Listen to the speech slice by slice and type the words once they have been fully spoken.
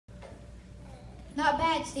Not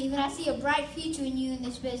bad, Stephen. I see a bright future in you in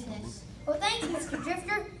this business. Well, thanks, Mr.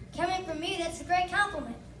 Drifter. Coming from me, that's a great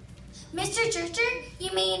compliment. Mr. Drifter?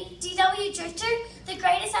 You mean D.W. Drifter, the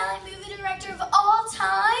greatest silent movie director of all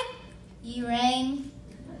time? You rang?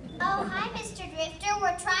 Oh, hi, Mr. Drifter.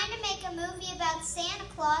 We're trying to make a movie about Santa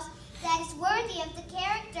Claus that is worthy of the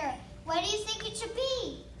character. What do you think it should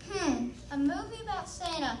be? A movie about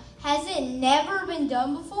Santa. Has it never been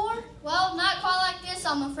done before? Well, not quite like this,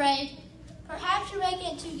 I'm afraid. Perhaps you're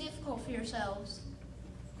making it too difficult for yourselves.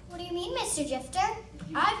 What do you mean, Mr. Drifter?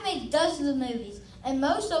 I've made dozens of movies, and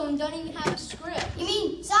most of them don't even have a script. You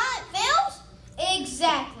mean silent films?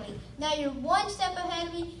 Exactly. Now you're one step ahead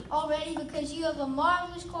of me already because you have a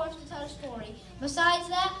marvelous course to tell a story. Besides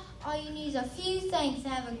that, all you need is a few things to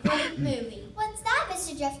have a great movie. What's that,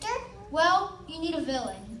 Mr. Drifter? Well, you need a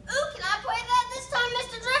villain. Ooh, can I play that this time,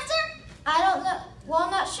 Mr. Drifter? I don't know. Well,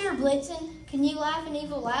 I'm not sure, Blitzen. Can you laugh an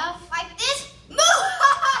evil laugh? Like this?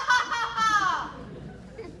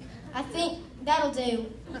 I think that'll do.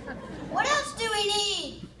 What else do we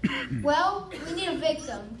need? Well, we need a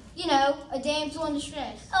victim. You know, a damsel in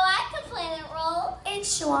distress. Oh, I can play that role.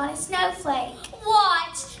 It's Shawana Snowflake.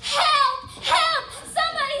 What? Help! Help!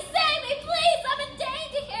 Somebody save me, please! I'm in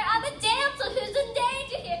danger here. I'm a damsel who's in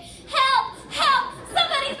danger here. Help! Help!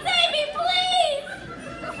 Somebody save me, please!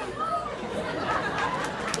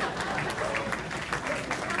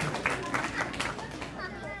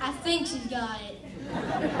 I think she's got it.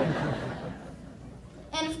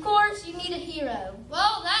 And of course, you need a hero.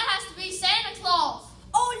 Well, that has to be Santa Claus.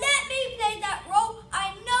 Oh, let me play that role.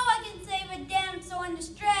 I know I can save a damsel in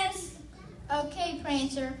distress. Okay,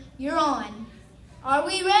 Prancer, you're on. Are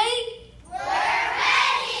we ready? We're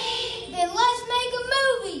ready! Then let's make a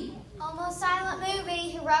movie. Almost silent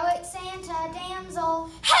movie, heroic Santa, damsel.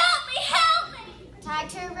 Help me! Help me! Tied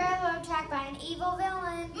to a railroad track by an evil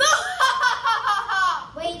villain.